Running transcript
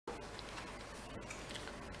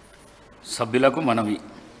సభ్యులకు మనవి.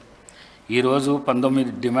 ఈరోజు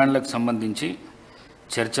 19 డిమాండ్లకు సంబంధించి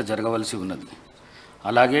చర్చ జరగవలసి ఉన్నది.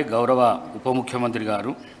 అలాగే గౌరవ ఉప ముఖ్యమంత్రి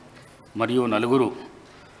గారు మరియు 4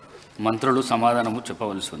 మంత్రులు సమాధానము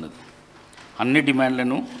చెప్పవలసి ఉన్నది. అన్ని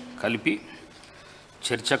డిమాండ్లను కలిపి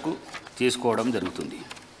చర్చకు తీసుకోవడం జరుగుతుంది.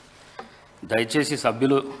 దయచేసి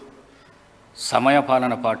సభ్యులు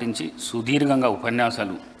సమయపాలన పాటించి సుదీర్ఘంగా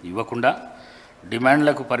ఉపన్యాసాలు ఇవ్వకుండా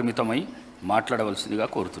డిమాండ్లకు పరిమితమై మాట్లాడవలసిందిగా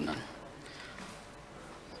కోరుతున్నాను.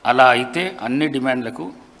 అలా అయితే అన్ని డిమాండ్లకు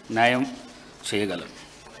న్యాయం చేయగలం.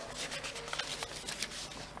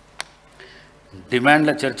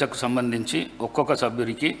 డిమాండ్ల చర్చకు సంబంధించి ఒక్కొక్క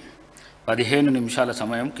సభ్యుడికి 15 నిమిషాల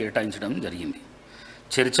సమయం కేటాయించడం జరిగింది.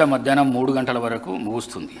 చర్చ మధ్యాహ్నం 3 గంటల వరకు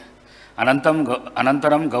ముగుస్తుంది.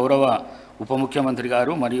 అనంతరం గౌరవ ఉప ముఖ్యమంత్రి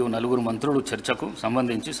గారు మరియు 4 మంత్రులు చర్చకు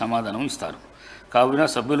సంబంధించి సమాధానం ఇస్తారు. కావున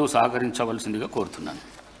సభ్యులు సహకరించవలసిందిగా కోరుతున్నాను.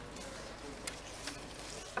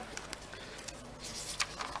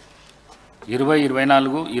 ఇరవై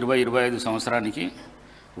 24-25 సంవత్సరానికి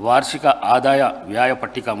వార్షిక ఆదాయ వ్యయ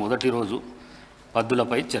పట్టిక మొదటి రోజు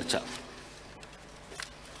పద్దులపై చర్చ.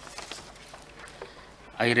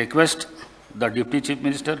 I request the Deputy Chief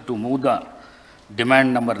Minister to move the demand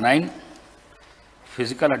number 9,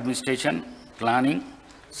 Physical Administration, Planning,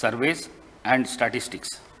 Surveys and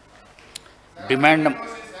Statistics. Demand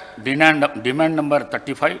number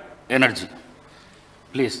 35, Energy.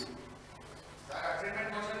 Please.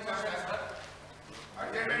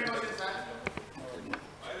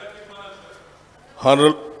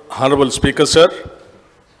 Honorable Speaker, sir,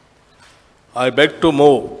 I beg to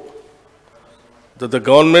move that the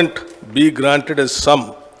government be granted a sum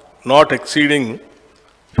not exceeding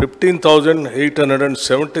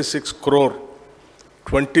 15,876 crore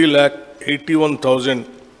 20,81,000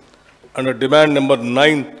 under demand number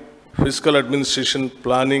 9, Fiscal Administration,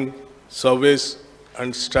 Planning, Surveys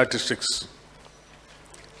and Statistics.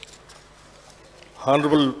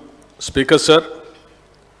 Honorable Speaker, sir,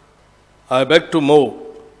 I beg to move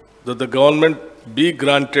that the government be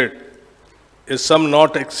granted a sum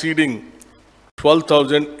not exceeding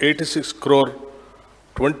 12,086 crore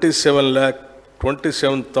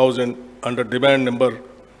 27,27,000 under demand number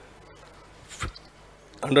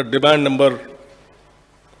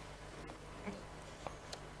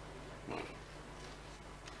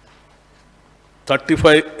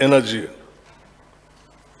 35, Energy.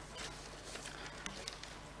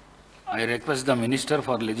 I request the Minister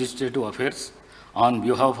for Legislative Affairs on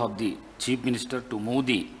behalf of the Chief Minister to move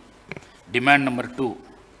the demand number 2,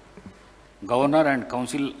 Governor and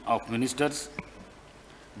Council of Ministers,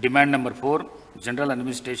 demand number 4, General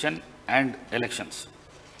Administration and Elections,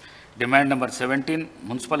 demand number 17,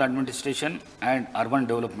 Municipal Administration and Urban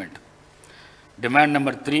Development, demand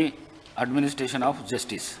number 3, Administration of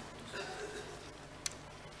Justice.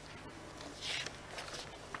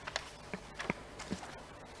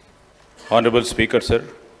 Honorable Speaker, sir,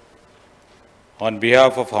 on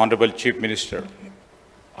behalf of Honorable Chief Minister,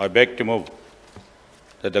 I beg to move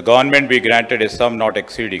that the government be granted a sum not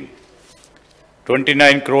exceeding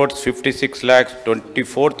 29 crores 56 lakhs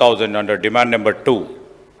 24,000 under demand number 2,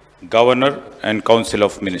 Governor and Council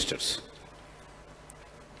of Ministers.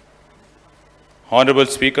 Honorable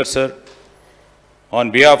Speaker, sir, on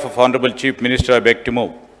behalf of Honorable Chief Minister, I beg to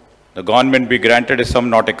move the government be granted a sum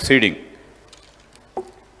not exceeding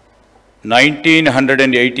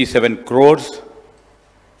 1,987 crores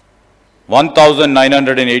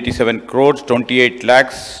 1,987 crores 28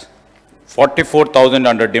 lakhs 44,000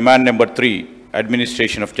 under demand number 3,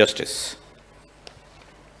 Administration of Justice.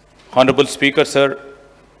 Honorable Speaker, sir,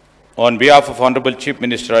 on behalf of Honorable Chief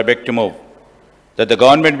Minister, I beg to move that the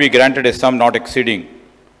government be granted a sum not exceeding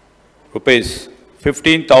rupees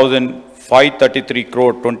 15,533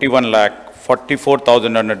 crore 21 lakh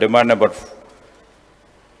 44,000 under demand number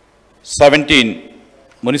 17,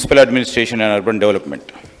 Municipal Administration and Urban Development.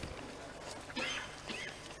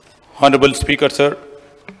 Honorable Speaker, sir,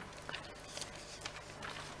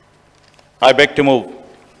 I beg to move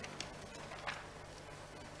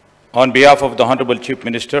on behalf of the Honorable Chief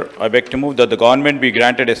Minister, I beg to move that the government be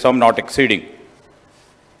granted a sum not exceeding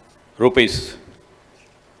rupees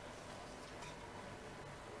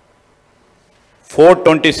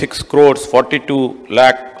 426 crores 42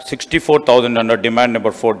 lakh 64,000 under demand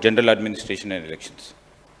number 4, General Administration and Elections.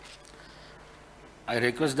 I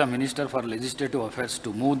request the Minister for Legislative Affairs to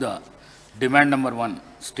move the demand number 1,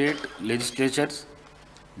 State Legislatures,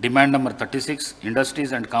 demand number 36,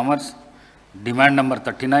 Industries and Commerce, demand number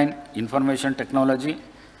 39, Information Technology,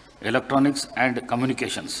 Electronics and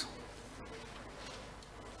Communications.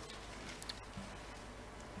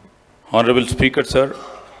 Honorable Speaker, sir,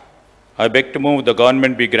 I beg to move the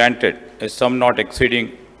government be granted a sum not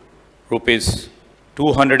exceeding rupees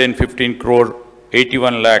 215 crore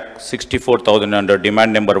 81 lakh 64,000 under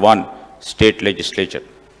demand number 1, State Legislature.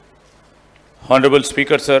 Honorable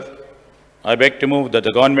Speaker, sir, I beg to move that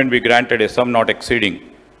the government be granted a sum not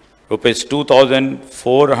exceeding rupees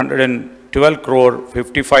 2,412 crore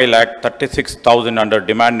 55 lakh 36,000 under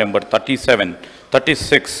demand number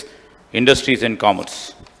 36, Industries and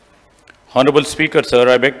Commerce. Honorable Speaker, sir,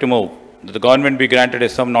 I beg to move that the government be granted a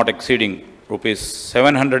sum not exceeding rupees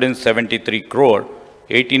 773 crore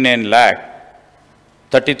 89 lakh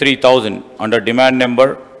 33,000 under demand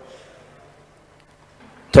number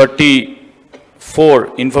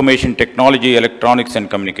 34, Information Technology, Electronics and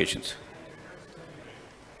Communications.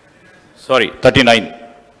 Sorry, 39.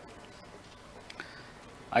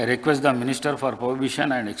 I request the Minister for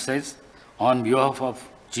Prohibition and Excise on behalf of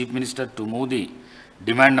Chief Minister to move the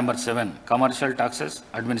demand number 7, Commercial Taxes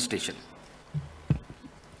Administration.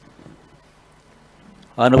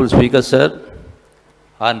 Honorable Speaker, sir,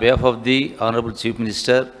 on behalf of the Honorable Chief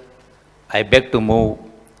Minister, I beg to move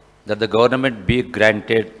that the government be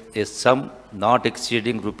granted a sum not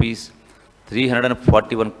exceeding rupees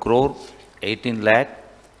 341 crore 18 lakh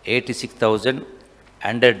 86,000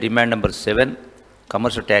 under demand number 7,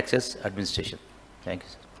 Commercial Taxes Administration. Thank you,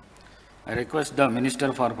 sir. I request the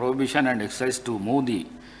Minister for Prohibition and Excise to move the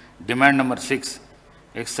demand number 6,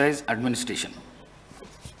 Excise Administration.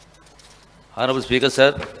 Honorable Speaker,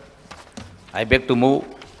 sir, I beg to move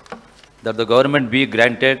that the government be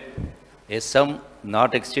granted a sum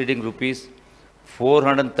not exceeding rupees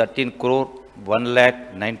 413 crore 1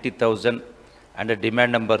 lakh 90,000 under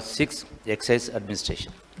demand number 6, Excise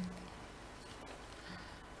Administration.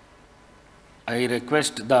 I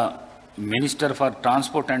request the Minister for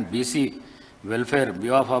Transport and BC Welfare,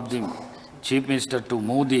 behalf of the Chief Minister, to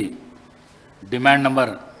move the demand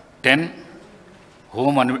number 10,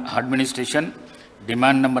 Home Administration,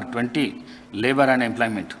 demand number 20, Labor and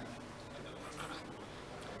Employment.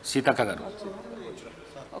 Sitaka garu.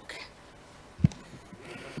 Okay.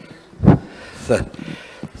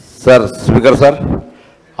 Sir, Speaker, sir,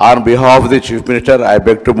 on behalf of the Chief Minister, I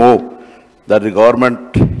beg to move that the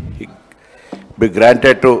government be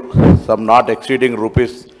granted to sum not exceeding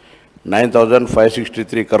rupees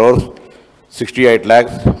 9,563 crores 68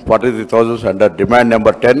 lakhs 43,000 under demand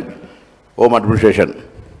number 10, Home Administration.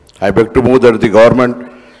 I beg to move that the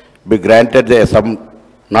government be granted a sum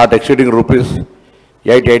not exceeding rupees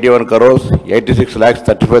 881 crores 86 lakhs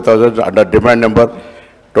 35,000 under demand number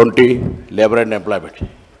 20, Labor and Employment.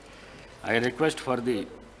 I request for the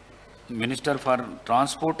Minister for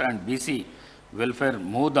Transport and BC Welfare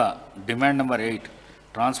move the demand number 8,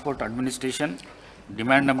 Transport Administration,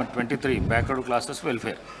 demand number 23, Backward Classes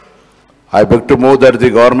Welfare. I beg to move that the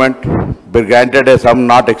government be granted a sum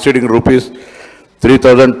not exceeding rupees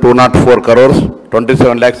 3,204 crores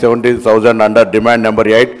 27 lakh 70,000 under demand number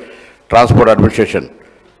 8, Transport Administration.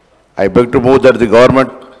 I beg to move that the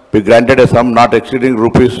government be granted a sum not exceeding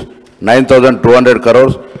rupees 9,200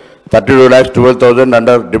 crores 32 lakhs 12,000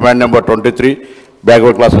 under demand number 23,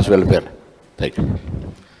 Backward Classes Welfare. Thank you.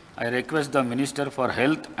 I request the Minister for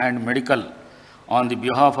Health and Medical on the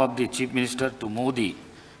behalf of the Chief Minister to move the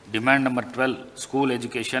demand number 12, School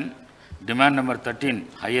Education, demand number 13,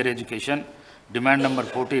 Higher Education, demand number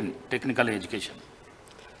 14, Technical Education.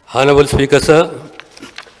 Honorable Speaker, sir,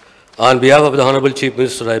 on behalf of the Honorable Chief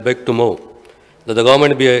Minister, I beg to move that the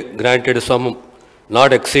government be granted a sum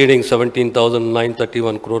not exceeding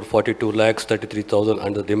 17,931 crore 42 lakhs 33,000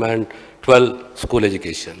 under demand 12, School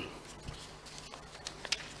Education.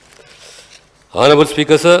 Honorable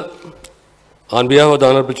Speaker, sir, on behalf of the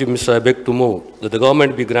Honorable Chief Minister, I beg to move that the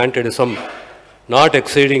government be granted a sum not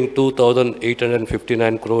exceeding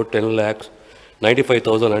 2,859 crore 10 lakhs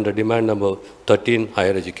 95,000 under demand number 13,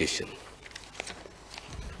 Higher Education.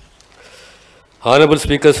 Honorable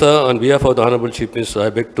Speaker, sir, on behalf of the Honorable Chief Minister, I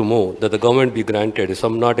beg to move that the government be granted a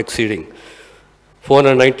sum not exceeding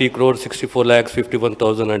 490 crore 64 lakhs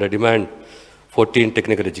 51,000 under demand 14,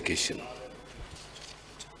 Technical Education.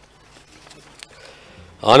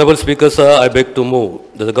 Honorable Speaker, sir, I beg to move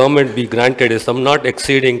that the government be granted a sum not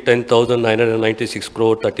exceeding 10,996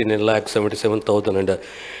 crore 39 lakh 77,000 under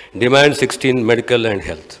demand 16, Medical and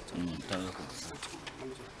Health.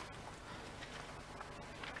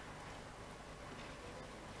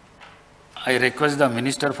 I request the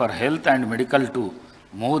Minister for Health and Medical to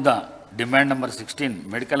move the demand number 16,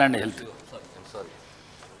 Medical and Health.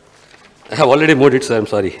 I have already moved it, sir. I'm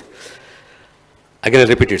sorry. Again, I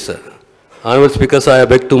repeat it, sir. Honorable Speaker, sir, I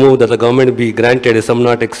beg to move that the government be granted a sum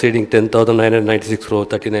not exceeding 10,996 crore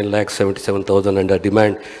 39 lakh 77,000 under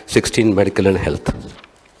demand 16, Medical and Health.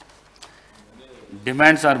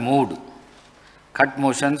 demands are moved. Cut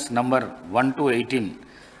motions number 1 to 18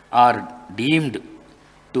 are deemed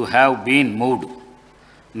to have been moved.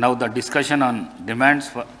 Now the discussion on demands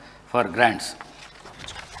for grants.